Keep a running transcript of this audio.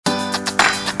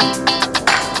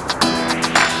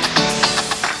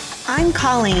I'm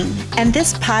Colleen, and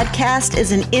this podcast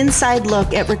is an inside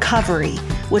look at recovery,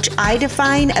 which I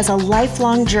define as a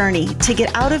lifelong journey to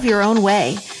get out of your own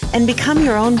way and become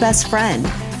your own best friend.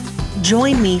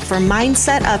 Join me for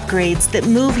mindset upgrades that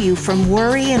move you from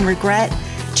worry and regret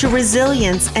to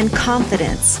resilience and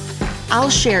confidence. I'll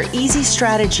share easy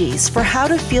strategies for how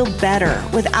to feel better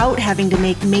without having to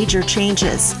make major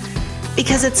changes.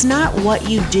 Because it's not what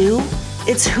you do,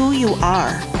 it's who you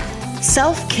are.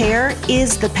 Self-care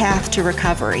is the path to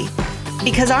recovery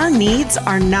because our needs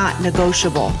are not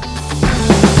negotiable.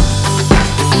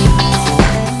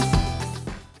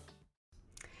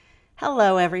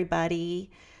 Hello, everybody.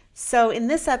 So in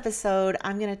this episode,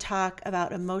 I'm going to talk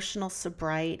about emotional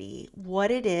sobriety, what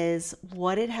it is,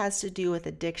 what it has to do with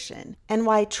addiction, and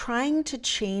why trying to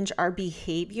change our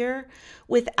behavior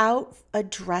without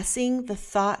addressing the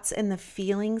thoughts and the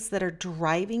feelings that are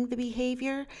driving the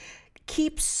behavior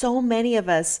keeps so many of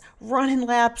us running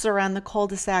laps around the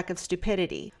cul-de-sac of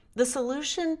stupidity. The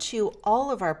solution to all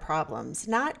of our problems,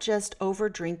 not just over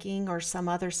drinking or some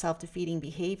other self-defeating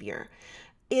behavior,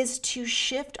 is to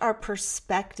shift our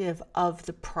perspective of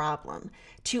the problem,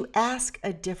 to ask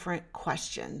a different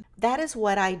question. That is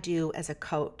what I do as a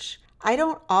coach. I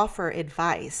don't offer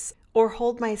advice or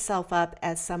hold myself up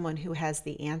as someone who has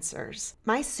the answers.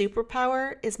 My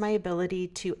superpower is my ability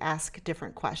to ask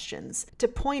different questions, to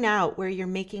point out where you're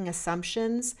making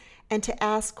assumptions, and to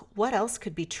ask what else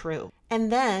could be true.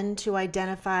 And then to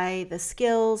identify the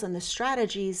skills and the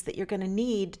strategies that you're going to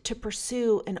need to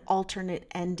pursue an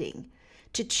alternate ending,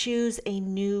 to choose a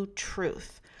new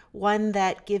truth, one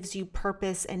that gives you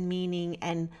purpose and meaning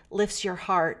and lifts your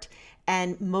heart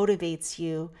and motivates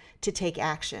you to take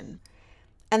action.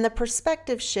 And the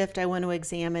perspective shift I want to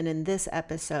examine in this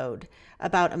episode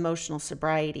about emotional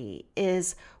sobriety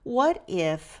is, what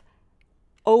if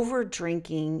over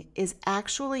drinking is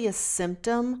actually a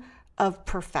symptom of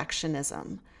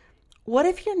perfectionism? What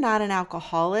if you're not an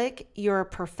alcoholic, you're a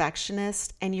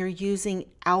perfectionist, and you're using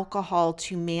alcohol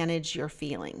to manage your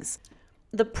feelings?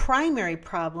 The primary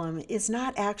problem is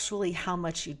not actually how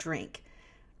much you drink.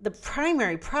 The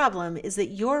primary problem is that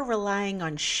you're relying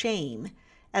on shame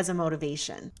as a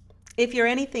motivation. If you're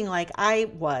anything like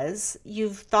I was,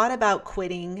 you've thought about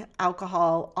quitting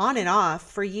alcohol on and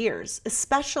off for years,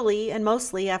 especially and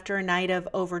mostly after a night of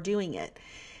overdoing it.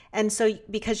 And so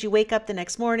because you wake up the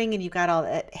next morning and you've got all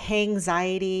that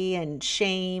anxiety and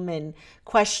shame and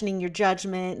questioning your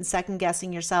judgment and second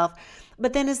guessing yourself.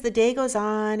 But then as the day goes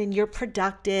on and you're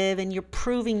productive and you're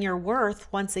proving your worth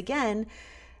once again,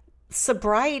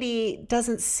 sobriety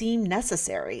doesn't seem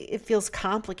necessary. It feels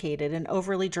complicated and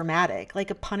overly dramatic,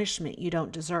 like a punishment you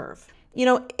don't deserve. You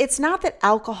know, it's not that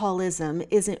alcoholism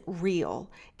isn't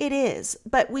real. It is,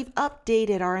 but we've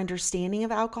updated our understanding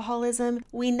of alcoholism.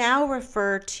 We now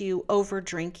refer to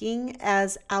overdrinking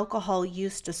as alcohol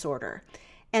use disorder.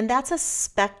 And that's a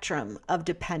spectrum of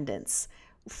dependence,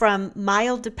 from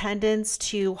mild dependence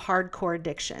to hardcore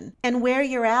addiction. And where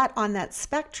you're at on that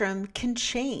spectrum can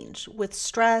change with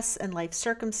stress and life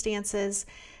circumstances.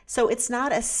 So it's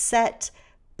not a set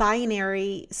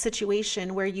binary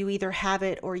situation where you either have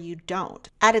it or you don't.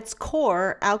 At its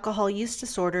core, alcohol use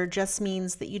disorder just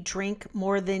means that you drink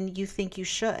more than you think you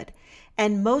should.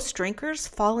 And most drinkers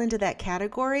fall into that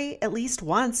category at least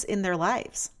once in their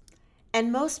lives.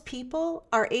 And most people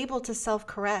are able to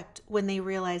self-correct when they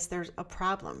realize there's a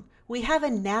problem. We have a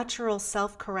natural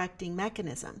self-correcting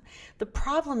mechanism. The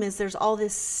problem is there's all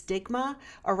this stigma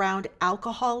around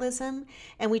alcoholism,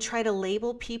 and we try to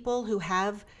label people who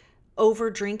have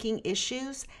over drinking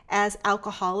issues as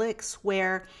alcoholics,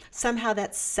 where somehow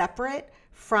that's separate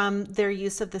from their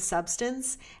use of the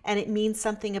substance, and it means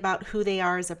something about who they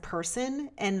are as a person,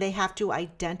 and they have to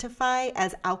identify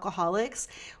as alcoholics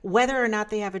whether or not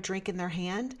they have a drink in their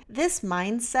hand. This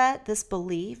mindset, this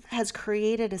belief, has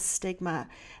created a stigma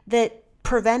that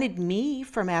prevented me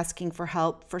from asking for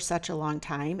help for such a long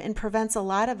time and prevents a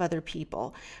lot of other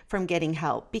people from getting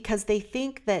help, because they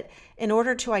think that in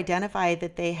order to identify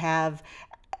that they have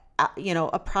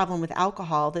a problem with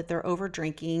alcohol, that they're over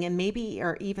drinking and maybe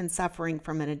are even suffering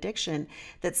from an addiction,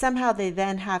 that somehow they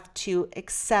then have to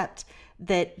accept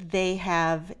that they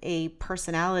have a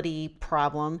personality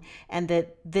problem and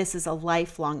that this is a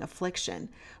lifelong affliction.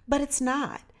 But it's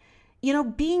not.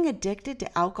 Being addicted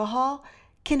to alcohol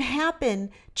can happen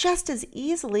just as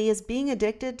easily as being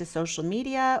addicted to social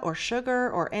media or sugar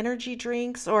or energy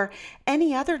drinks or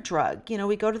any other drug.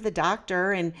 We go to the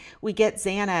doctor and we get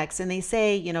Xanax and they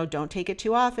say, don't take it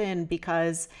too often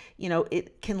because,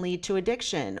 it can lead to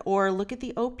addiction. Or look at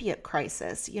the opiate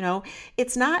crisis.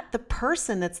 It's not the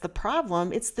person that's the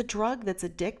problem, it's the drug that's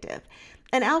addictive.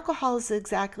 And alcohol is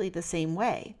exactly the same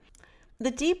way. The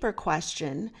deeper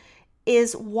question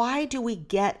is, why do we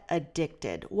get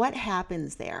addicted? What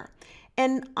happens there?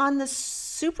 And on the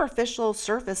superficial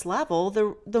surface level,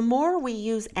 the more we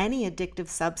use any addictive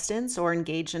substance or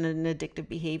engage in an addictive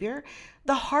behavior,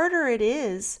 the harder it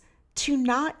is to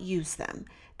not use them.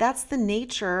 That's the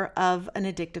nature of an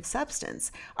addictive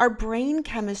substance. Our brain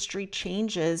chemistry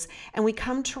changes and we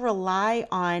come to rely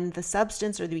on the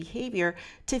substance or the behavior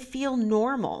to feel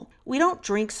normal. We don't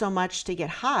drink so much to get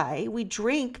high. We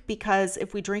drink because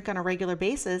if we drink on a regular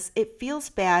basis, it feels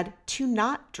bad to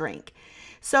not drink.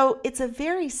 So it's a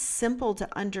very simple to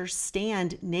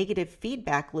understand negative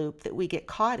feedback loop that we get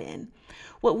caught in.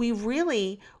 What we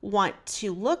really want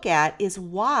to look at is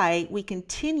why we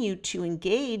continue to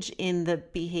engage in the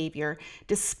behavior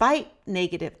despite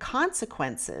negative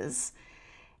consequences.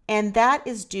 And that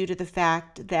is due to the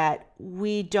fact that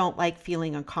we don't like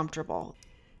feeling uncomfortable.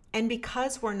 And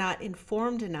because we're not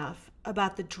informed enough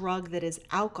about the drug that is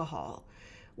alcohol,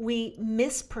 we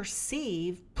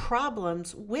misperceive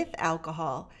problems with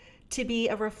alcohol to be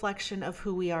a reflection of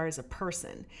who we are as a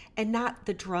person and not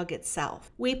the drug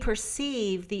itself. We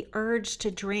perceive the urge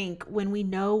to drink when we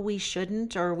know we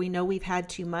shouldn't or we know we've had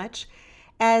too much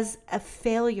as a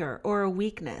failure or a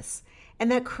weakness. And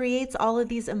that creates all of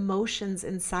these emotions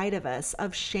inside of us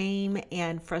of shame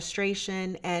and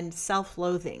frustration and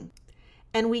self-loathing.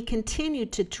 And we continue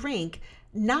to drink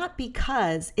not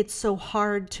because it's so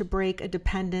hard to break a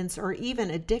dependence or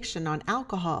even addiction on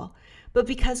alcohol, but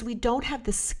because we don't have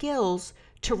the skills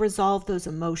to resolve those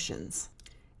emotions.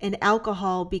 And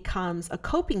alcohol becomes a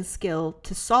coping skill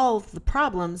to solve the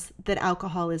problems that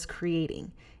alcohol is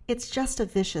creating. It's just a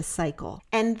vicious cycle.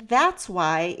 And that's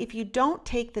why if you don't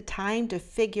take the time to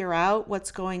figure out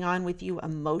what's going on with you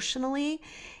emotionally,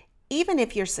 even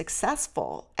if you're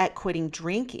successful at quitting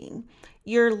drinking,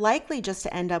 you're likely just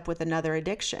to end up with another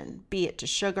addiction, be it to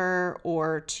sugar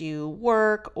or to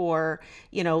work or,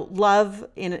 love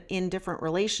in different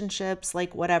relationships,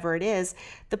 like whatever it is.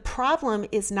 The problem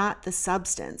is not the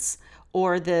substance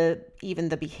or even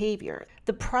the behavior.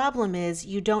 The problem is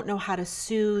you don't know how to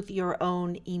soothe your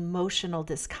own emotional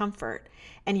discomfort.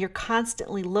 And you're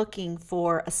constantly looking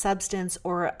for a substance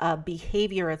or a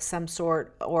behavior of some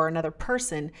sort or another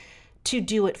person to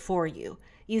do it for you.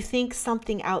 You think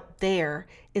something out there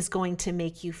is going to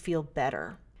make you feel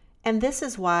better. And this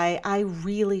is why I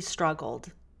really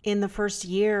struggled in the first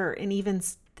year and even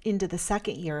into the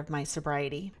second year of my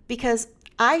sobriety, because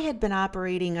I had been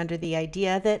operating under the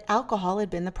idea that alcohol had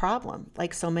been the problem,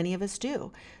 like so many of us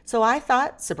do. So I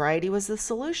thought sobriety was the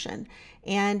solution.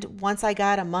 And once I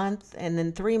got a month and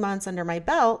then 3 months under my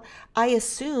belt, I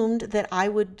assumed that I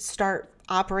would start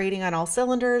operating on all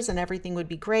cylinders and everything would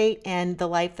be great and the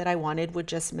life that I wanted would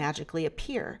just magically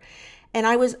appear. And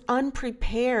I was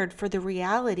unprepared for the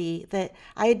reality that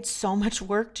I had so much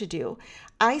work to do.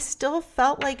 I still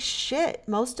felt like shit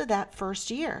most of that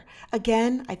first year.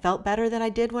 Again, I felt better than I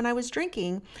did when I was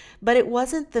drinking, but it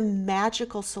wasn't the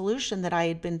magical solution that I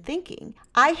had been thinking.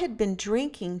 I had been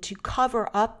drinking to cover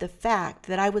up the fact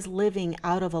that I was living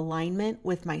out of alignment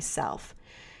with myself.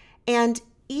 And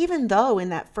even though in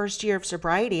that first year of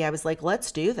sobriety, I was like,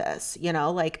 let's do this,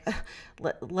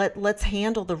 let's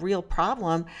handle the real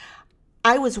problem.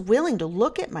 I was willing to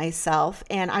look at myself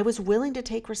and I was willing to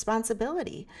take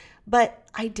responsibility, but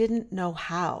I didn't know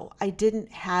how. I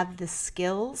didn't have the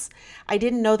skills. I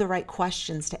didn't know the right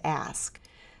questions to ask.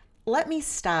 Let me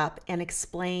stop and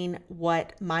explain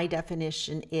what my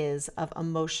definition is of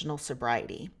emotional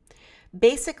sobriety.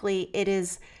 Basically, it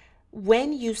is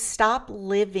when you stop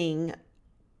living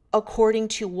according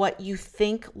to what you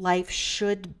think life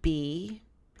should be,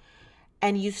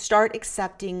 and you start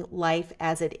accepting life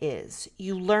as it is.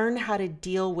 You learn how to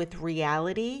deal with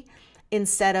reality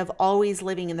instead of always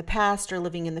living in the past or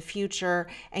living in the future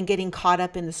and getting caught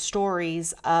up in the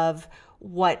stories of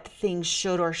what things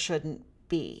should or shouldn't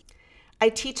be. I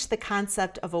teach the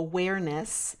concept of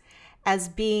awareness as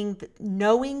being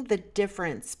knowing the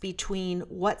difference between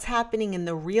what's happening in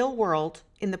the real world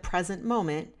in the present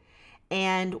moment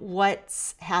and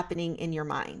what's happening in your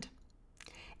mind.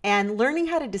 And learning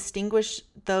how to distinguish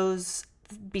those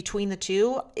between the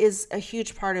two is a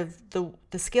huge part of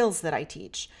the skills that I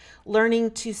teach. Learning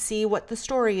to see what the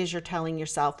story is you're telling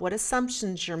yourself, what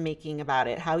assumptions you're making about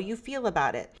it, how you feel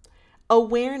about it.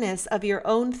 Awareness of your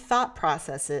own thought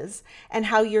processes and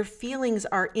how your feelings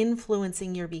are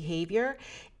influencing your behavior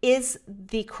is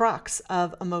the crux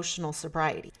of emotional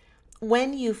sobriety.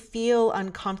 When you feel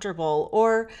uncomfortable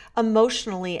or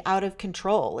emotionally out of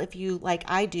control, if you, like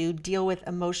I do, deal with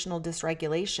emotional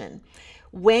dysregulation,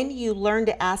 when you learn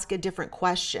to ask a different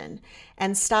question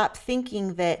and stop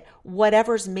thinking that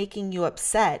whatever's making you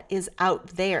upset is out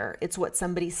there, it's what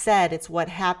somebody said, it's what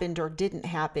happened or didn't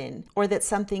happen, or that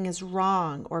something is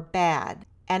wrong or bad,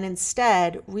 and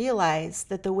instead realize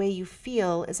that the way you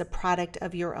feel is a product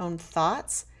of your own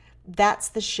thoughts, that's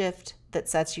the shift that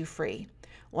sets you free.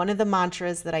 One of the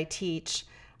mantras that I teach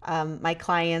my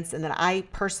clients and that I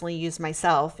personally use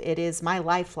myself, it is my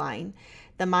lifeline.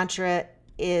 The mantra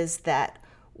is that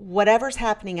whatever's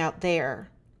happening out there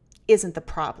isn't the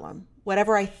problem.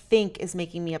 Whatever I think is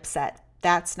making me upset,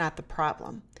 that's not the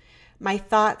problem. My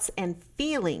thoughts and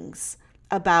feelings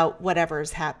about whatever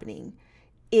is happening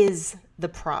is the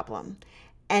problem.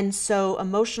 And so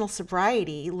emotional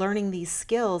sobriety, learning these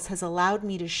skills, has allowed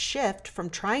me to shift from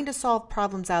trying to solve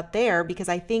problems out there because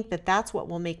I think that that's what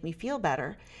will make me feel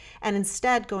better, and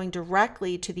instead going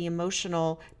directly to the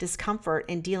emotional discomfort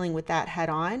and dealing with that head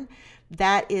on.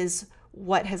 That is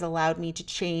what has allowed me to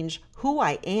change who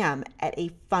I am at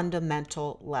a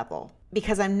fundamental level.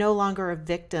 Because I'm no longer a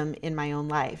victim in my own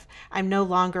life. I'm no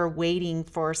longer waiting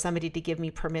for somebody to give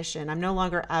me permission. I'm no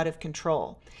longer out of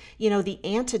control. You know, the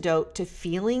antidote to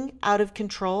feeling out of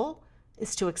control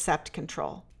is to accept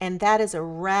control. And that is a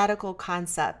radical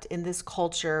concept in this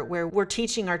culture where we're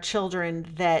teaching our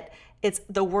children that it's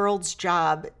the world's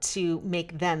job to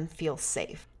make them feel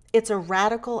safe. It's a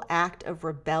radical act of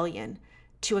rebellion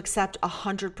to accept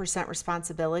 100%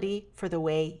 responsibility for the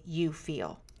way you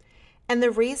feel. And the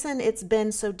reason it's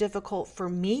been so difficult for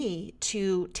me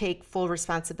to take full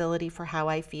responsibility for how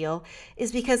I feel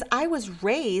is because I was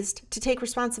raised to take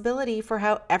responsibility for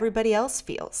how everybody else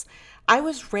feels. I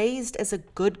was raised as a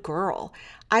good girl.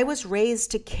 I was raised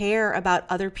to care about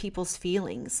other people's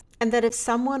feelings. And that if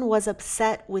someone was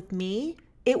upset with me,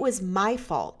 it was my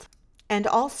fault. And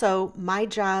also my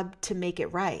job to make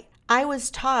it right. I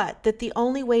was taught that the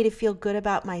only way to feel good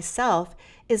about myself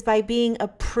is by being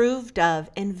approved of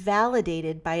and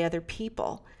validated by other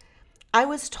people. I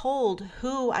was told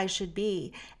who I should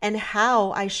be and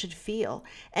how I should feel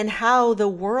and how the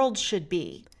world should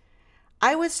be.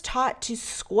 I was taught to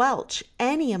squelch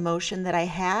any emotion that I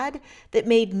had that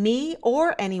made me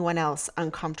or anyone else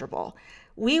uncomfortable.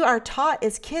 We are taught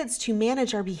as kids to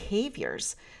manage our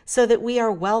behaviors so that we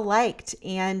are well liked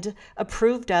and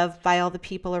approved of by all the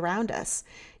people around us.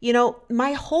 You know,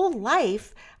 my whole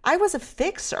life, I was a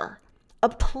fixer, a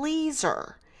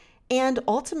pleaser. And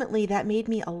ultimately, that made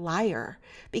me a liar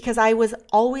because I was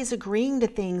always agreeing to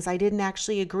things I didn't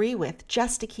actually agree with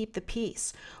just to keep the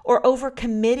peace, or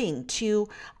overcommitting to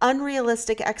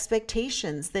unrealistic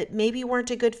expectations that maybe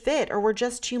weren't a good fit or were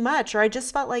just too much, or I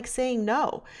just felt like saying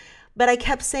no. But I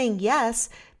kept saying yes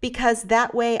because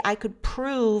that way I could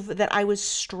prove that I was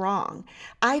strong.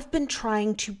 I've been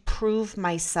trying to prove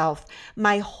myself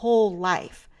my whole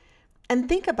life. And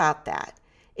think about that.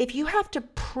 If you have to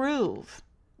prove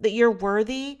that you're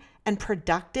worthy and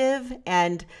productive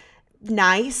and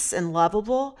nice and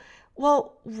lovable,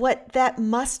 well, what that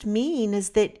must mean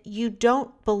is that you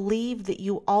don't believe that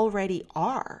you already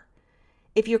are.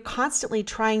 If you're constantly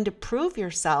trying to prove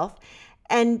yourself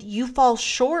and you fall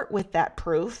short with that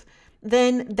proof,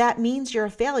 then that means you're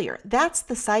a failure. That's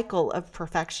the cycle of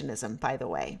perfectionism, by the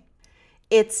way.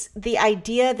 It's the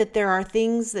idea that there are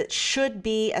things that should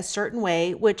be a certain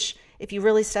way, which if you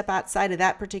really step outside of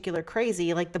that particular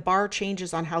crazy, like the bar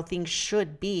changes on how things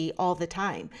should be all the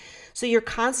time. So you're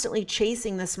constantly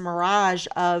chasing this mirage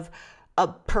of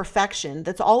perfection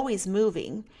that's always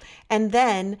moving. And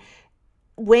then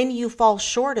when you fall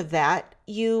short of that,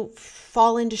 you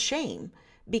fall into shame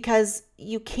because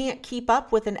you can't keep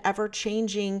up with an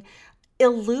ever-changing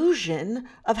illusion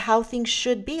of how things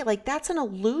should be. Like, that's an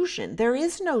illusion. There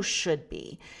is no should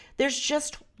be. There's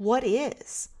just what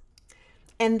is.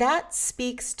 And that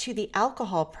speaks to the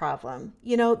alcohol problem.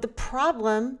 You know, the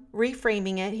problem,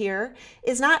 reframing it here,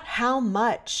 is not how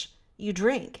much you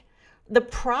drink. The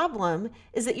problem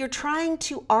is that you're trying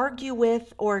to argue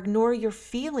with or ignore your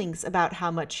feelings about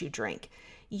how much you drink.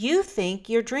 You think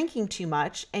you're drinking too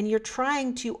much and you're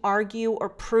trying to argue or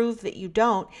prove that you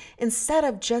don't, instead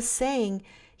of just saying,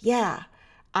 yeah,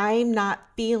 I'm not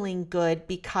feeling good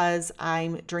because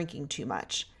I'm drinking too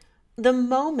much. The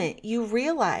moment you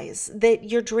realize that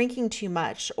you're drinking too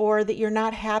much or that you're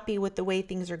not happy with the way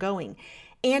things are going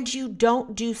and you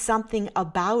don't do something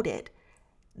about it,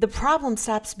 the problem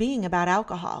stops being about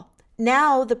alcohol.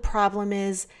 Now the problem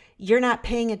is you're not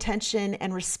paying attention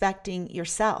and respecting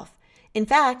yourself. In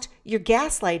fact, you're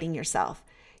gaslighting yourself.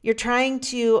 You're trying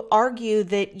to argue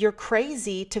that you're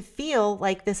crazy to feel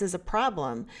like this is a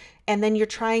problem. And then you're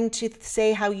trying to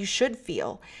say how you should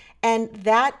feel. And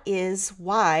that is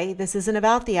why this isn't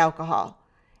about the alcohol.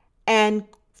 And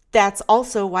that's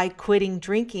also why quitting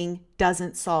drinking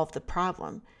doesn't solve the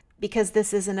problem. Because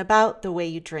this isn't about the way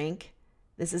you drink.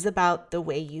 This is about the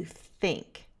way you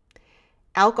think.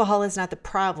 Alcohol is not the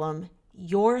problem.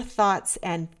 Your thoughts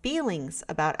and feelings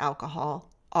about alcohol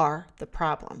are the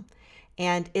problem.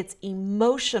 And it's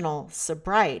emotional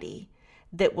sobriety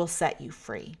that will set you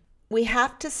free. We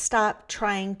have to stop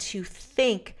trying to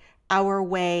think our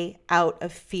way out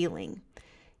of feeling.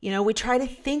 We try to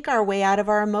think our way out of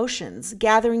our emotions,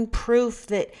 gathering proof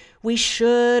that we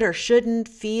should or shouldn't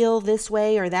feel this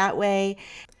way or that way.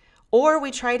 Or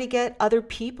we try to get other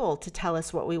people to tell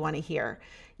us what we want to hear.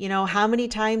 How many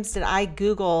times did I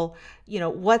Google,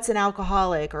 what's an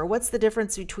alcoholic, or what's the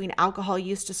difference between alcohol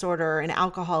use disorder and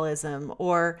alcoholism?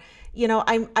 Or,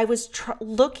 I was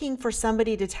looking for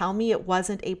somebody to tell me it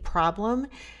wasn't a problem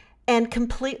and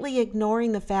completely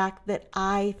ignoring the fact that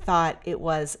I thought it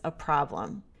was a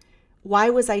problem.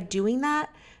 Why was I doing that?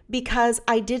 Because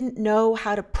I didn't know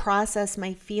how to process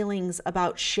my feelings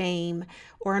about shame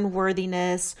or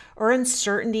unworthiness or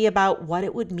uncertainty about what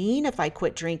it would mean if I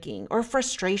quit drinking, or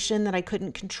frustration that I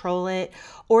couldn't control it,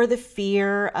 or the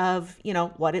fear of,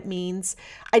 what it means.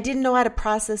 I didn't know how to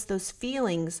process those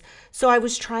feelings, so I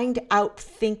was trying to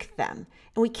outthink them.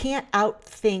 And we can't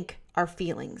outthink our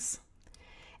feelings.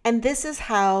 And this is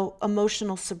how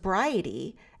emotional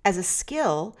sobriety as a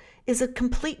skill is a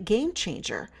complete game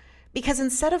changer. Because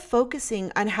instead of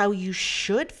focusing on how you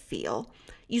should feel,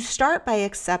 you start by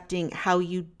accepting how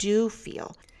you do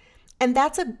feel. And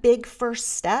that's a big first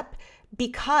step,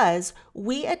 because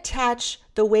we attach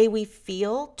the way we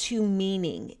feel to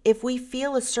meaning. If we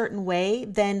feel a certain way,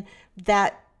 then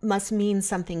that must mean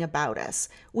something about us.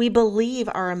 We believe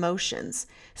our emotions.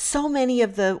 So many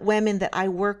of the women that I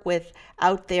work with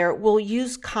out there will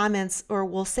use comments or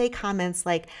will say comments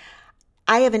like,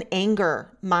 I have an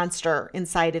anger monster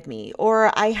inside of me,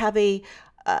 or I have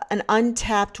an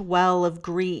untapped well of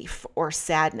grief or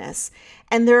sadness.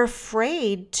 And they're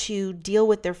afraid to deal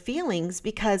with their feelings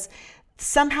because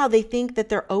somehow they think that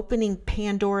they're opening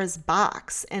Pandora's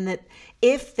box, and that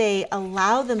if they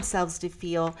allow themselves to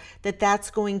feel, that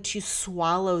that's going to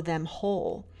swallow them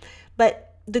whole.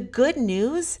 But the good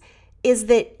news is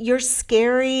that your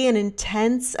scary and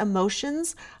intense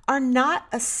emotions are not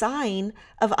a sign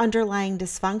of underlying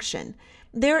dysfunction.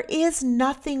 There is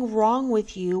nothing wrong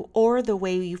with you or the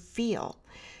way you feel.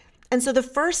 And so the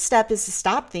first step is to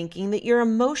stop thinking that your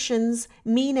emotions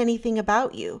mean anything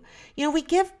about you. We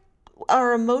give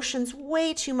our emotions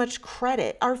way too much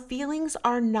credit. Our feelings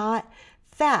are not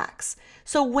facts.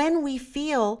 So when we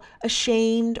feel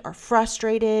ashamed or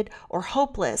frustrated or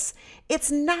hopeless,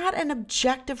 it's not an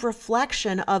objective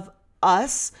reflection of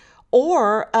us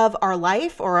or of our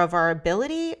life or of our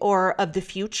ability or of the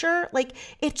future.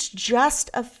 It's just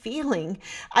a feeling.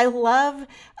 I love,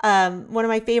 one of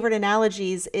my favorite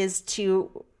analogies is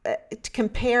to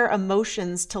compare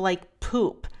emotions to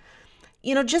poop.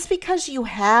 Just because you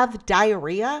have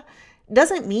diarrhea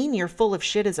doesn't mean you're full of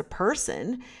shit as a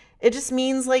person. It just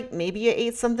means maybe you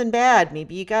ate something bad.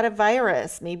 Maybe you got a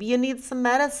virus. Maybe you need some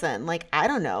medicine. I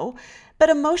don't know. But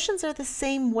emotions are the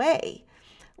same way.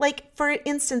 For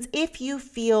instance, if you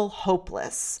feel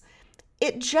hopeless,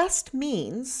 it just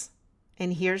means,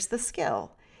 and here's the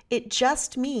skill, it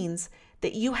just means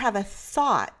that you have a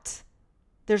thought.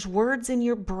 There's words in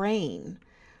your brain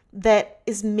that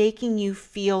is making you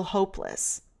feel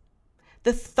hopeless.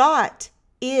 The thought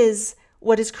is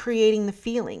what is creating the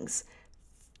feelings.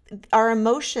 Our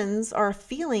emotions, our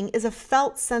feeling is a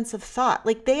felt sense of thought.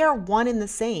 They are one and the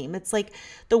same. It's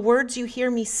the words you hear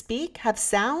me speak have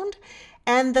sound,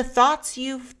 and the thoughts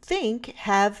you think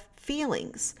have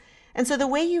feelings. And so the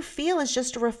way you feel is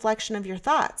just a reflection of your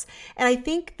thoughts. And I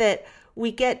think that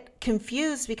we get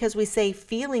confused because we say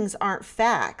feelings aren't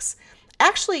facts.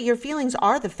 Actually, your feelings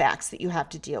are the facts that you have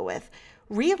to deal with.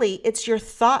 Really, it's your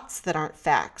thoughts that aren't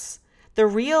facts. The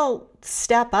real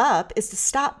step up is to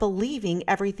stop believing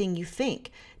everything you think.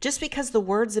 Just because the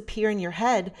words appear in your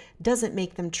head doesn't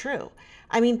make them true.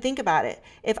 Think about it.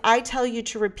 If I tell you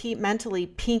to repeat mentally,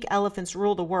 pink elephants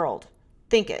rule the world,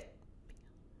 think it.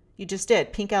 You just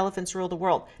did. Pink elephants rule the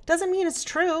world. Doesn't mean it's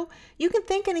true. You can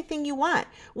think anything you want.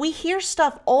 We hear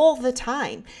stuff all the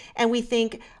time and we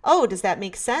think, oh, does that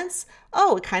make sense?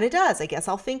 Oh, it kind of does. I guess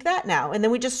I'll think that now. And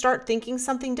then we just start thinking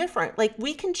something different. Like,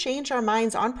 we can change our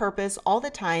minds on purpose all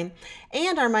the time,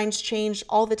 and our minds change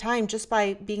all the time just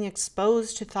by being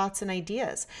exposed to thoughts and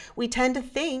ideas. We tend to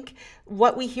think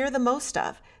what we hear the most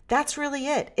of. That's really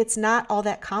it. It's not all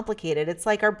that complicated. It's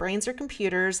like our brains are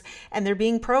computers and they're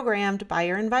being programmed by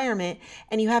your environment.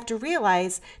 And you have to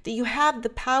realize that you have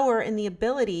the power and the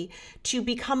ability to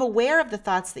become aware of the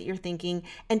thoughts that you're thinking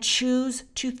and choose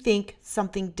to think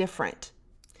something different.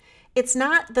 It's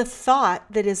not the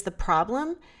thought that is the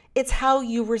problem. It's how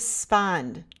you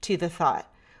respond to the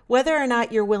thought, whether or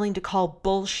not you're willing to call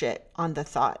bullshit on the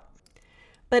thought.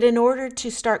 But in order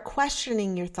to start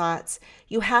questioning your thoughts,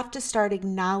 you have to start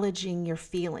acknowledging your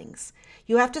feelings.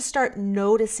 You have to start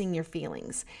noticing your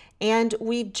feelings. And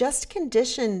we've just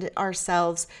conditioned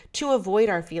ourselves to avoid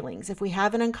our feelings. If we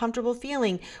have an uncomfortable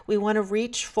feeling, we want to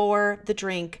reach for the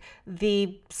drink,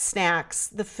 the snacks,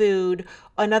 the food,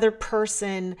 another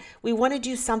person. We want to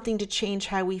do something to change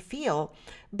how we feel.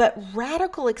 But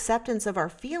radical acceptance of our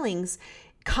feelings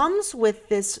comes with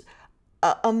this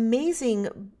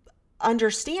amazing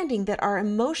understanding that our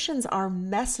emotions are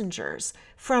messengers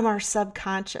from our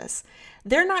subconscious.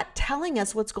 They're not telling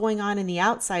us what's going on in the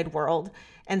outside world,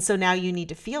 and so now you need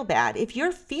to feel bad. If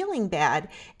you're feeling bad,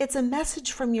 it's a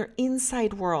message from your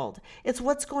inside world. It's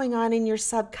what's going on in your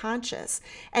subconscious.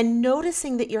 And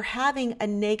noticing that you're having a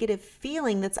negative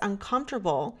feeling that's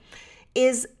uncomfortable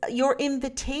is your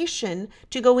invitation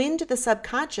to go into the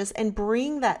subconscious and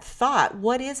bring that thought,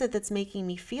 what is it that's making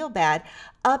me feel bad,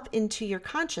 up into your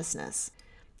consciousness.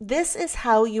 This is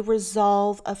how you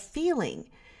resolve a feeling.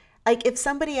 Like, if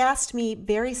somebody asked me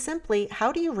very simply,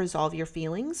 how do you resolve your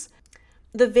feelings?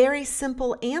 The very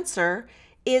simple answer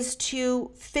is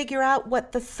to figure out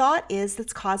what the thought is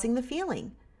that's causing the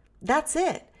feeling. That's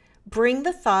it. Bring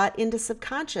the thought into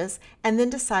subconscious and then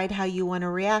decide how you want to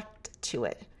react to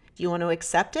it. Do you want to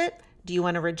accept it? Do you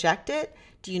want to reject it?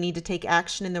 Do you need to take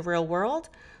action in the real world?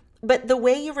 But the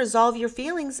way you resolve your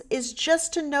feelings is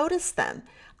just to notice them,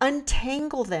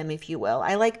 untangle them, if you will.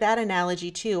 I like that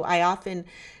analogy too. I often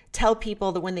tell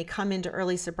people that when they come into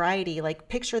early sobriety, like,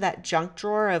 picture that junk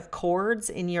drawer of cords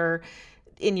in your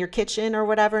kitchen or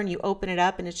whatever, and you open it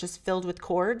up and it's just filled with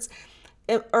cords.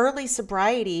 In early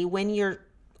sobriety, when you're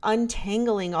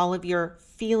untangling all of your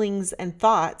feelings and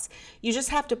thoughts, you just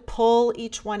have to pull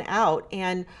each one out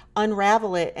and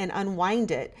unravel it and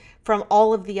unwind it from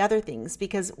all of the other things,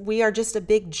 because we are just a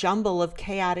big jumble of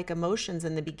chaotic emotions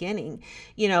in the beginning.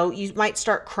 You know, you might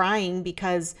start crying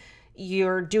because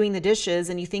you're doing the dishes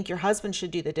and you think your husband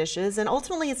should do the dishes, and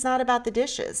ultimately it's not about the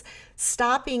dishes.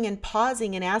 Stopping and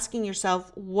pausing and asking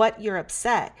yourself what you're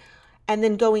upset, and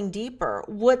then going deeper,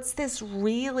 what's this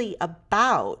really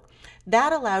about?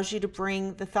 That allows you to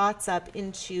bring the thoughts up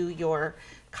into your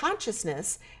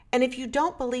consciousness. And if you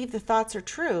don't believe the thoughts are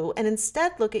true, and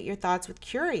instead look at your thoughts with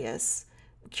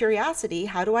curiosity,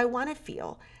 how do I want to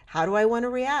feel? How do I want to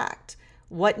react?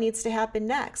 What needs to happen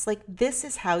next? Like, this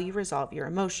is how you resolve your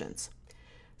emotions.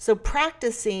 So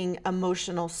practicing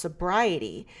emotional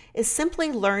sobriety is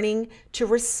simply learning to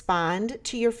respond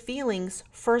to your feelings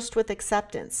first with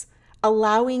acceptance,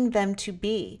 allowing them to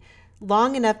be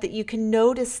long enough that you can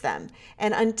notice them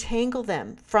and untangle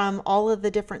them from all of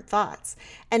the different thoughts,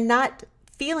 and not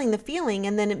feeling the feeling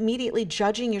and then immediately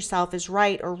judging yourself as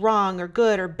right or wrong or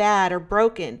good or bad or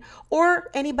broken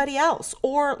or anybody else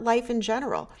or life in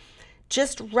general.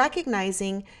 Just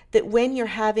recognizing that when you're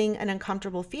having an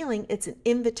uncomfortable feeling, it's an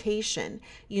invitation.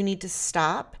 You need to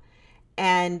stop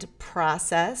and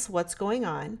process what's going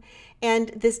on. And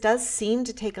this does seem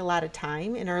to take a lot of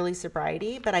time in early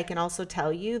sobriety, but I can also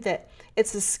tell you that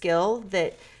it's a skill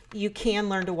that you can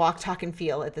learn to walk, talk, and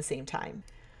feel at the same time.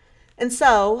 And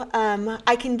so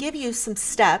I can give you some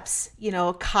steps,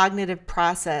 a cognitive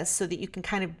process so that you can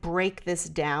kind of break this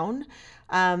down.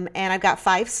 And I've got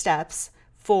 5 steps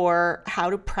for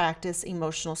how to practice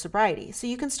emotional sobriety. So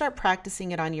you can start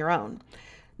practicing it on your own.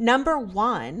 Number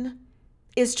 1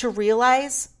 is to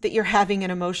realize that you're having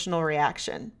an emotional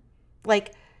reaction.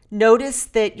 Like, notice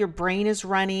that your brain is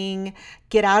running,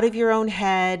 get out of your own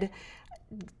head,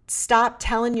 stop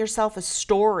telling yourself a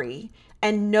story,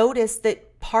 and notice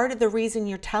that part of the reason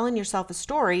you're telling yourself a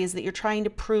story is that you're trying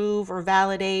to prove or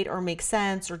validate or make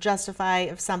sense or justify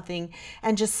of something,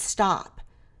 and just stop.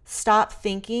 Stop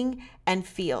thinking and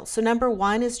feel. So number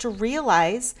 1 is to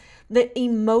realize that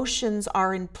emotions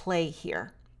are in play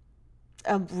here.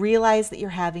 Realize that you're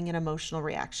having an emotional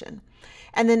reaction.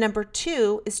 And then number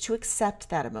 2 is to accept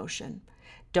that emotion.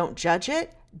 Don't judge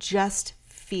it, just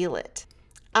feel it.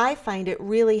 I find it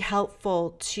really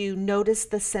helpful to notice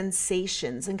the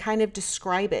sensations and kind of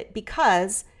describe it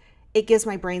because it gives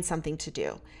my brain something to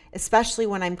do, especially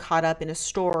when I'm caught up in a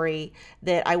story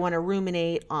that I want to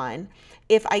ruminate on.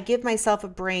 If I give myself a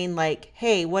brain like,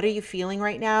 hey, what are you feeling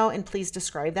right now? And please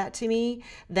describe that to me,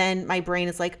 then my brain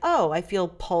is like, oh, I feel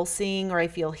pulsing, or I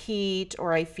feel heat,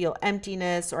 or I feel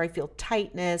emptiness, or I feel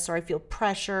tightness, or I feel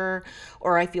pressure,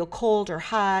 or I feel cold or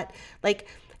hot. Like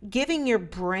giving your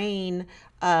brain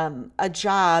a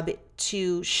job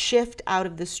to shift out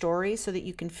of the story so that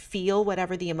you can feel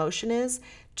whatever the emotion is.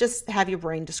 Just have your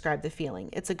brain describe the feeling.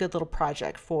 It's a good little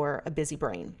project for a busy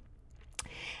brain.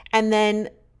 And then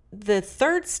the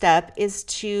third step is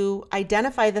to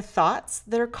identify the thoughts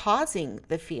that are causing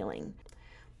the feeling.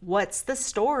 What's the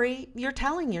story you're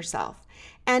telling yourself?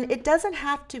 And it doesn't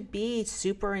have to be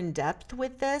super in depth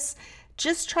with this.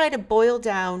 Just try to boil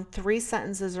down 3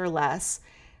 sentences or less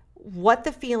what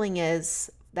the feeling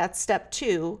is. That's step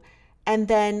 2. And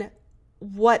then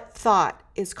what thought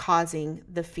is causing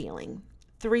the feeling.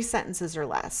 3 sentences or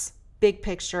less. Big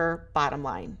picture, bottom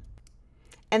line.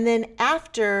 And then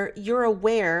after you're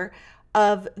aware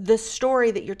of the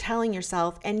story that you're telling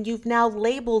yourself and you've now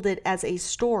labeled it as a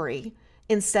story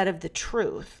instead of the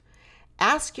truth,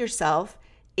 ask yourself,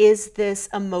 is this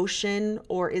emotion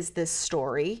or is this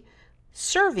story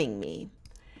serving me?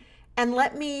 And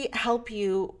let me help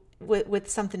you with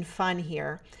something fun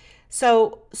here.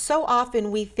 So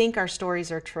often we think our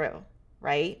stories are true,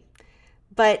 right?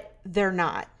 But they're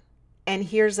not. And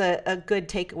here's a good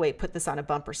takeaway. Put this on a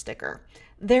bumper sticker.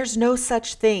 There's no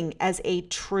such thing as a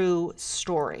true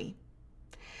story.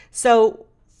 So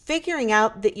figuring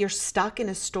out that you're stuck in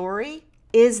a story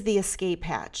is the escape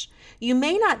hatch. You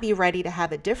may not be ready to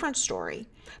have a different story,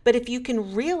 but if you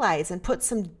can realize and put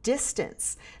some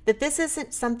distance that this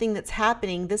isn't something that's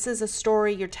happening, this is a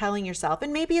story you're telling yourself,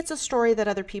 and maybe it's a story that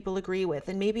other people agree with,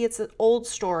 and maybe it's an old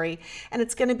story and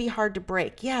it's going to be hard to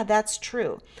break. Yeah, that's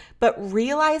true. But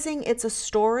realizing it's a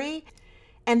story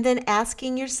and then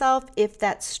asking yourself if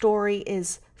that story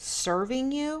is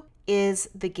serving you is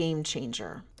the game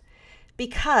changer.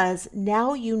 Because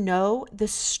now you know the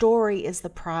story is the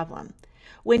problem.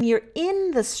 When you're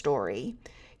in the story,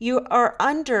 you are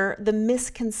under the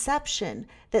misconception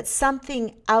that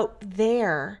something out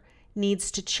there needs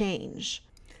to change.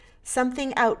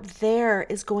 Something out there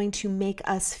is going to make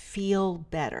us feel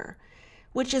better,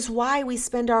 which is why we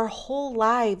spend our whole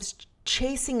lives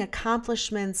chasing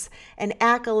accomplishments and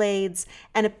accolades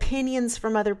and opinions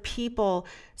from other people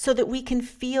so that we can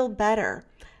feel better.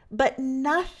 But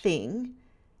nothing,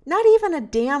 not even a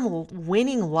damn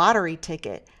winning lottery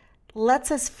ticket,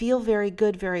 lets us feel very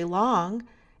good very long.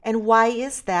 And why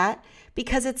is that?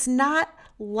 Because it's not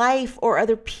life or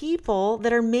other people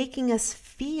that are making us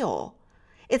feel.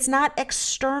 It's not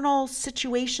external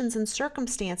situations and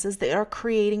circumstances that are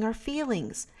creating our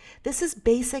feelings. This is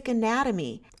basic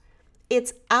anatomy.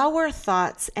 It's our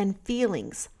thoughts and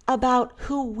feelings about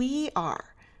who we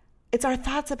are. It's our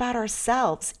thoughts about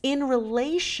ourselves in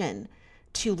relation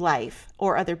to life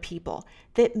or other people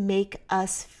that make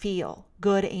us feel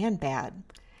good and bad.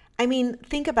 I mean,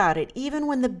 think about it. Even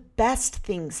when the best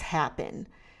things happen,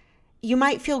 you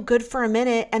might feel good for a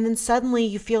minute and then suddenly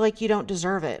you feel like you don't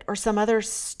deserve it, or some other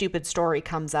stupid story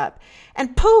comes up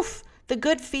and poof, the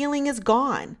good feeling is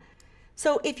gone.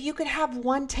 So if you could have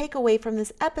one takeaway from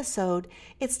this episode,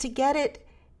 it's to get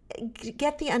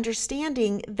the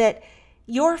understanding that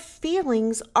your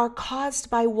feelings are caused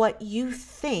by what you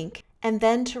think, and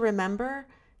then to remember,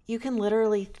 you can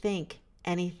literally think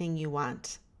anything you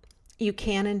want. You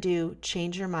can and do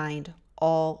change your mind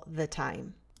all the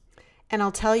time. And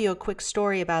I'll tell you a quick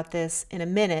story about this in a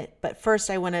minute, but first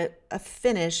I want to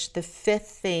finish the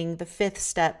fifth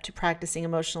step to practicing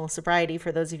emotional sobriety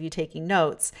for those of you taking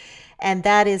notes. And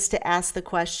that is to ask the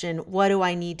question, what do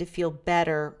I need to feel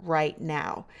better right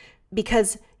now?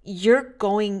 Because you're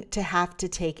going to have to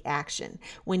take action.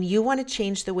 When you want to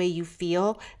change the way you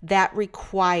feel, that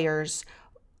requires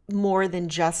more than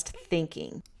just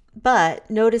thinking. But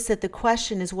notice that the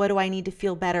question is, what do I need to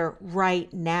feel better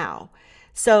right now?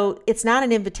 So it's not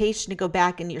an invitation to go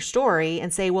back in your story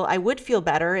and say, well, I would feel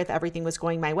better if everything was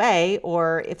going my way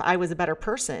or if I was a better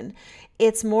person.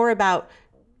 It's more about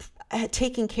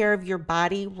taking care of your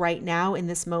body right now in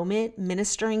this moment,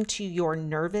 ministering to your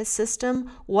nervous system.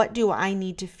 What do I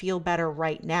need to feel better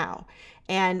right now?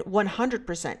 And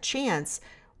 100% chance,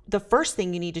 the first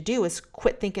thing you need to do is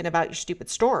quit thinking about your stupid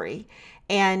story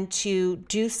and to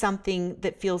do something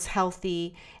that feels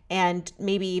healthy and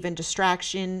maybe even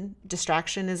distraction.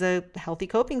 Distraction is a healthy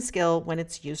coping skill when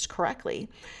it's used correctly.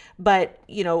 But,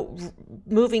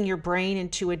 moving your brain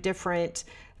into a different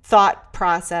thought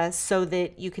process so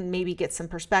that you can maybe get some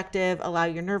perspective, allow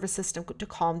your nervous system to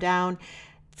calm down.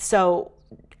 So,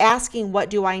 asking, what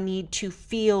do I need to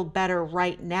feel better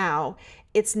right now?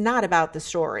 It's not about the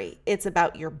story, it's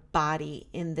about your body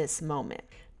in this moment.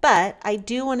 But I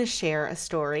do want to share a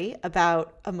story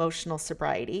about emotional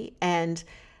sobriety and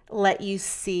let you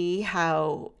see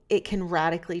how it can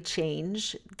radically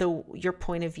change your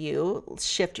point of view,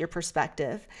 shift your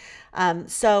perspective.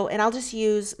 And I'll just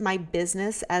use my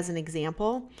business as an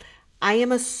example. I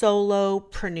am a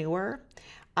solopreneur.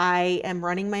 I am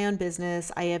running my own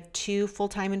business. I have 2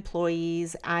 full-time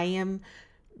employees. I am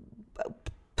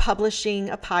publishing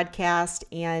a podcast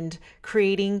and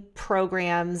creating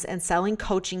programs and selling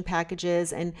coaching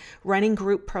packages and running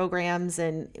group programs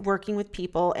and working with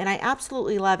people. And I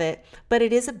absolutely love it, but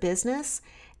it is a business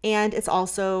and it's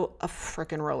also a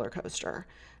freaking roller coaster.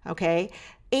 Okay.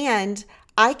 And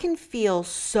I can feel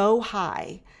so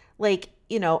high. Like,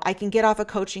 I can get off a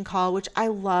coaching call, which I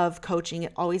love coaching.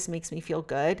 It always makes me feel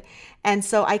good. And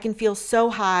so I can feel so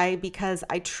high because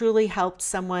I truly helped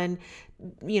someone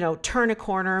turn a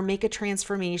corner, make a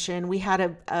transformation. We had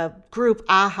a group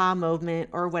aha moment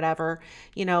or whatever,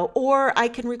 or I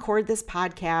can record this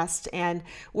podcast and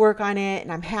work on it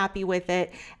and I'm happy with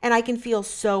it. And I can feel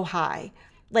so high,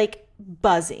 like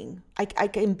buzzing. I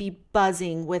can be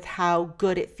buzzing with how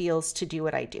good it feels to do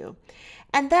what I do.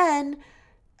 And then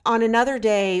on another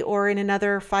day or in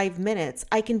another 5 minutes,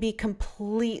 I can be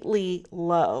completely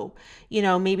low.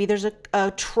 Maybe there's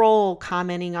a troll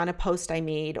commenting on a post I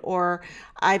made, or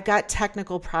I've got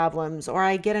technical problems, or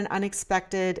I get an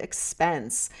unexpected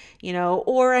expense,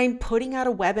 or I'm putting out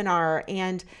a webinar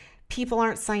and people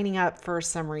aren't signing up for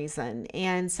some reason.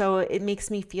 And so it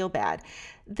makes me feel bad.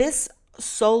 This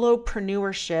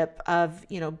solopreneurship of,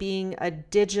 being a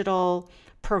digital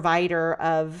provider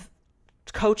of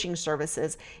coaching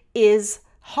services is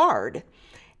hard.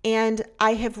 And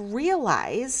I have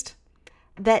realized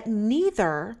that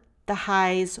neither the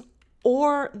highs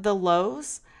or the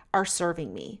lows are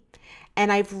serving me.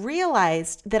 And I've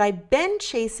realized that I've been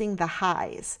chasing the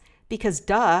highs because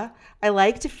I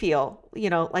like to feel,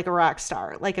 like a rock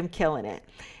star, like I'm killing it.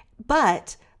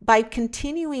 But by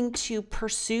continuing to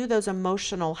pursue those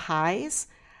emotional highs,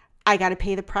 I got to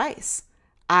pay the price.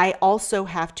 I also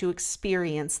have to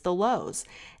experience the lows.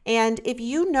 And if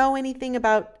you know anything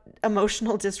about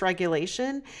emotional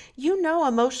dysregulation,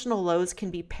 emotional lows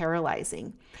can be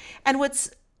paralyzing. And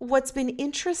what's been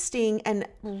interesting and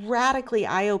radically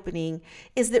eye-opening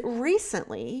is that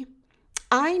recently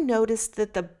I noticed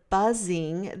that the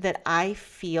buzzing that I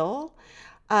feel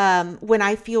when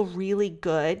I feel really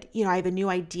good, I have a new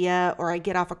idea or I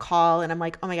get off a call and I'm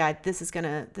like, oh my God, this is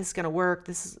gonna work.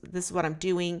 This is what I'm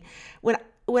doing.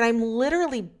 When I'm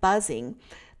literally buzzing,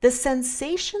 the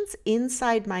sensations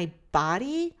inside my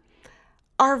body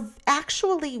are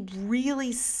actually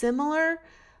really similar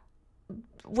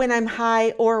when I'm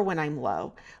high or when I'm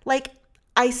low. Like,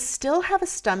 I still have a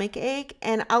stomach ache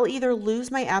and I'll either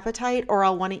lose my appetite or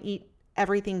I'll want to eat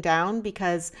everything down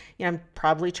because I'm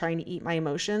probably trying to eat my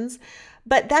emotions.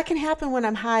 But that can happen when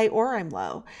I'm high or I'm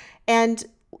low. And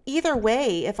either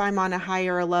way, if I'm on a high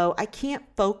or a low, I can't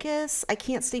focus. I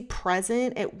can't stay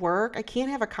present at work. I can't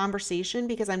have a conversation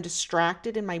because I'm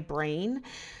distracted in my brain.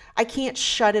 I can't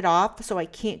shut it off, so I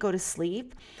can't go to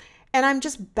sleep. And I'm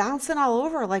just bouncing all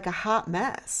over like a hot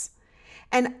mess.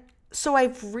 And so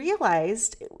I've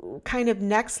realized, kind of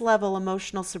next level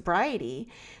emotional sobriety,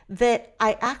 that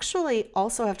I actually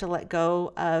also have to let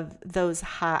go of those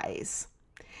highs.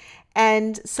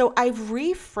 And so I've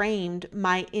reframed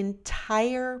my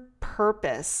entire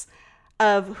purpose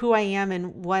of who I am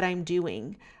and what I'm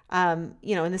doing. And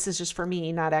this is just for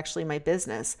me, not actually my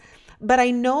business. But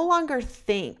I no longer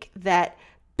think that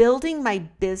building my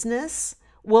business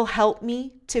will help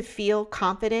me to feel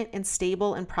confident and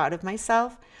stable and proud of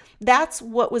myself. That's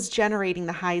what was generating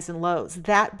the highs and lows,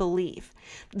 that belief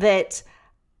that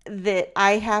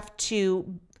I have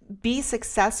to be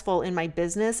successful in my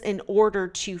business in order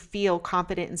to feel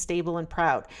confident and stable and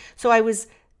proud. So I was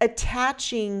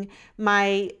attaching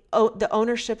the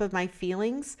ownership of my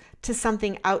feelings to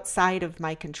something outside of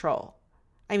my control.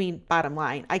 I mean, bottom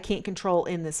line, I can't control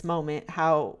in this moment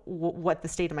what the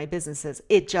state of my business is.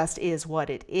 It just is what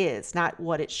it is, not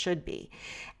what it should be.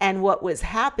 And what was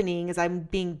happening is I'm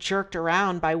being jerked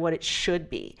around by what it should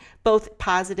be, both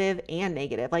positive and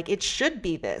negative. Like, it should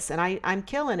be this, and I'm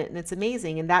killing it, and it's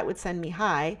amazing, and that would send me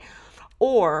high.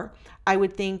 Or I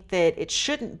would think that it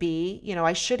shouldn't be,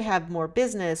 I should have more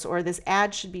business, or this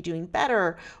ad should be doing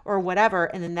better, or whatever.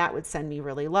 And then that would send me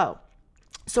really low.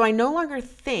 So I no longer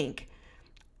think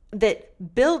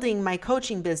that building my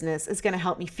coaching business is going to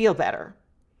help me feel better.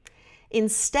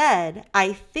 Instead,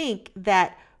 I think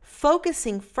that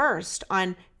focusing first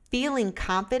on feeling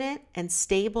confident and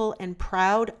stable and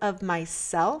proud of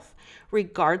myself,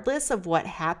 regardless of what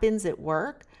happens at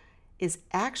work, is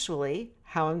actually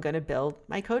how I'm going to build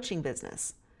my coaching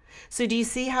business. So do you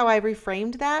see how I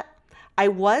reframed that? I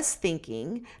was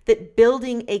thinking that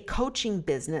building a coaching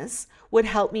business would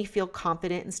help me feel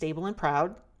confident and stable and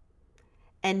proud.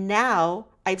 And now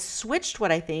I've switched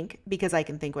what I think, because I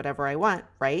can think whatever I want,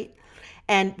 right?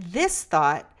 And this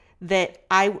thought that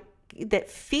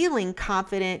feeling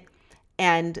confident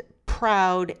and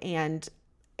proud and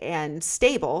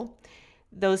stable,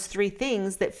 those three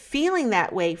things, that feeling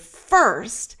that way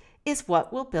first is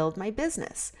what will build my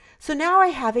business. So now I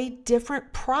have a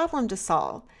different problem to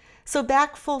solve. So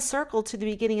back full circle to the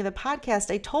beginning of the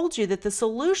podcast, I told you that the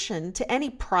solution to any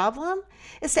problem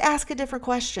is to ask a different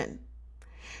question.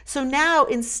 So now,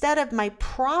 instead of my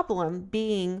problem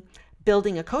being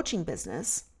building a coaching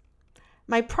business,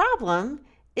 my problem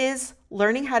is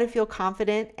learning how to feel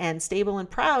confident and stable and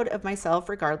proud of myself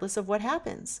regardless of what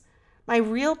happens. My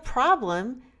real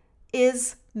problem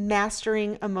is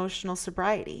mastering emotional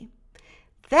sobriety.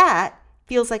 That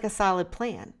feels like a solid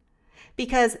plan,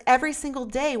 because every single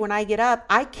day when I get up,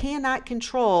 I cannot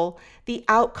control the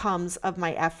outcomes of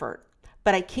my effort,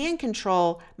 but I can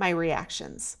control my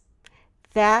reactions.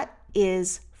 That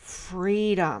is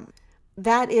freedom.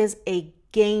 That is a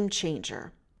game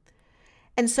changer.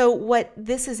 And so what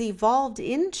this has evolved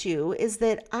into is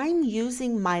that I'm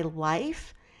using my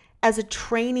life as a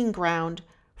training ground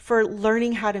for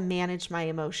learning how to manage my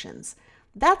emotions.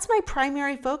 That's my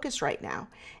primary focus right now.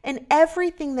 And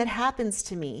everything that happens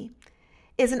to me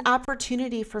is an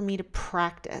opportunity for me to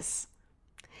practice.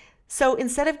 So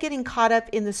instead of getting caught up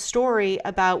in the story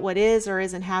about what is or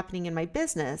isn't happening in my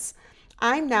business,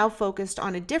 I'm now focused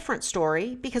on a different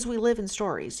story, because we live in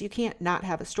stories. You can't not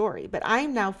have a story. But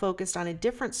I'm now focused on a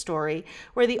different story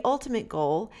where the ultimate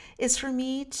goal is for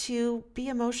me to be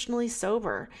emotionally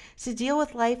sober, to deal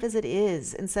with life as it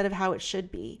is instead of how it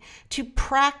should be, to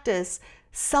practice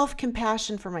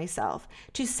self-compassion for myself,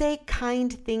 to say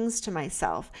kind things to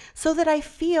myself so that I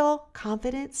feel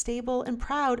confident, stable, and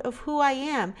proud of who I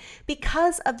am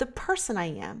because of the person I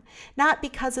am, not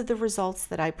because of the results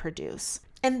that I produce.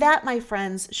 And that, my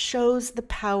friends, shows the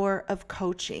power of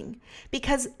coaching,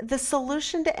 because the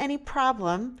solution to any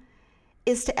problem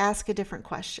is to ask a different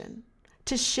question,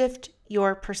 to shift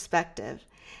your perspective,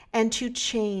 and to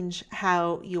change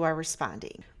how you are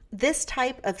responding. This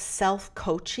type of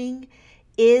self-coaching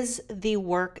is the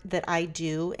work that I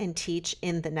do and teach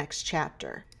in the next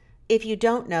chapter. If you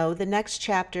don't know, the next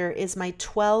chapter is my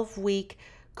 12-week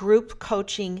group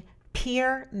coaching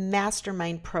peer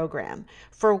mastermind program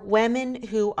for women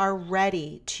who are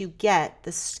ready to get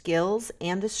the skills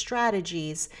and the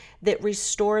strategies that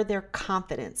restore their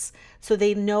confidence so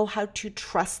they know how to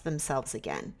trust themselves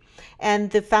again. And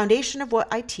the foundation of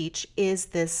what I teach is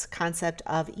this concept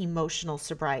of emotional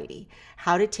sobriety,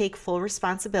 how to take full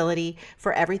responsibility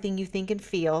for everything you think and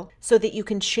feel so that you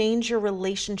can change your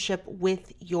relationship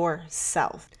with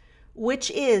yourself,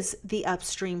 which is the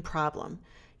upstream problem.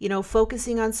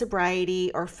 Focusing on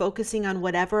sobriety or focusing on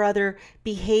whatever other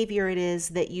behavior it is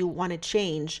that you want to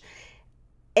change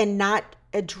and not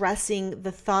addressing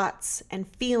the thoughts and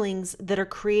feelings that are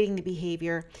creating the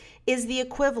behavior is the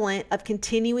equivalent of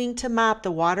continuing to mop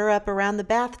the water up around the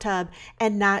bathtub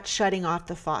and not shutting off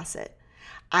the faucet.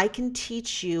 I can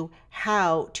teach you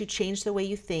how to change the way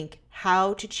you think,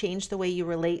 how to change the way you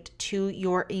relate to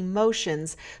your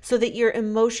emotions so that your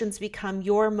emotions become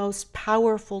your most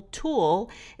powerful tool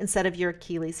instead of your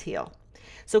Achilles heel.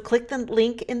 So click the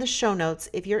link in the show notes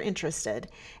if you're interested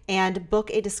and book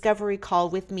a discovery call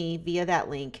with me via that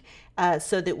link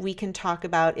so that we can talk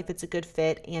about if it's a good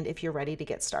fit and if you're ready to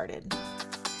get started.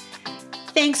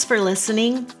 Thanks for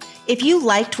listening. If you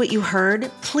liked what you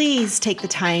heard, please take the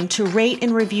time to rate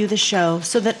and review the show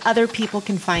so that other people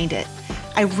can find it.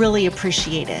 I really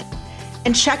appreciate it.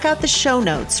 And check out the show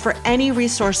notes for any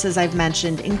resources I've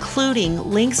mentioned, including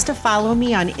links to follow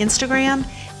me on Instagram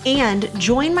and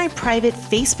join my private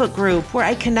Facebook group where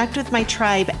I connect with my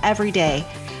tribe every day.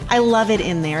 I love it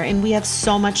in there and we have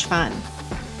so much fun.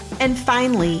 And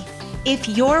finally, if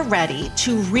you're ready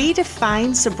to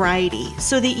redefine sobriety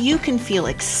so that you can feel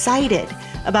excited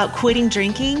about quitting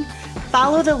drinking,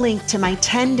 Follow the link to my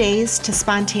 10 Days to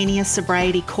Spontaneous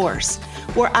Sobriety course,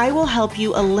 where I will help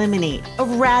you eliminate,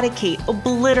 eradicate,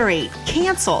 obliterate,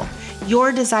 cancel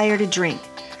your desire to drink.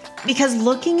 Because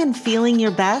looking and feeling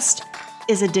your best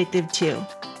is addictive too.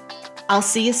 I'll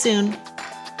see you soon.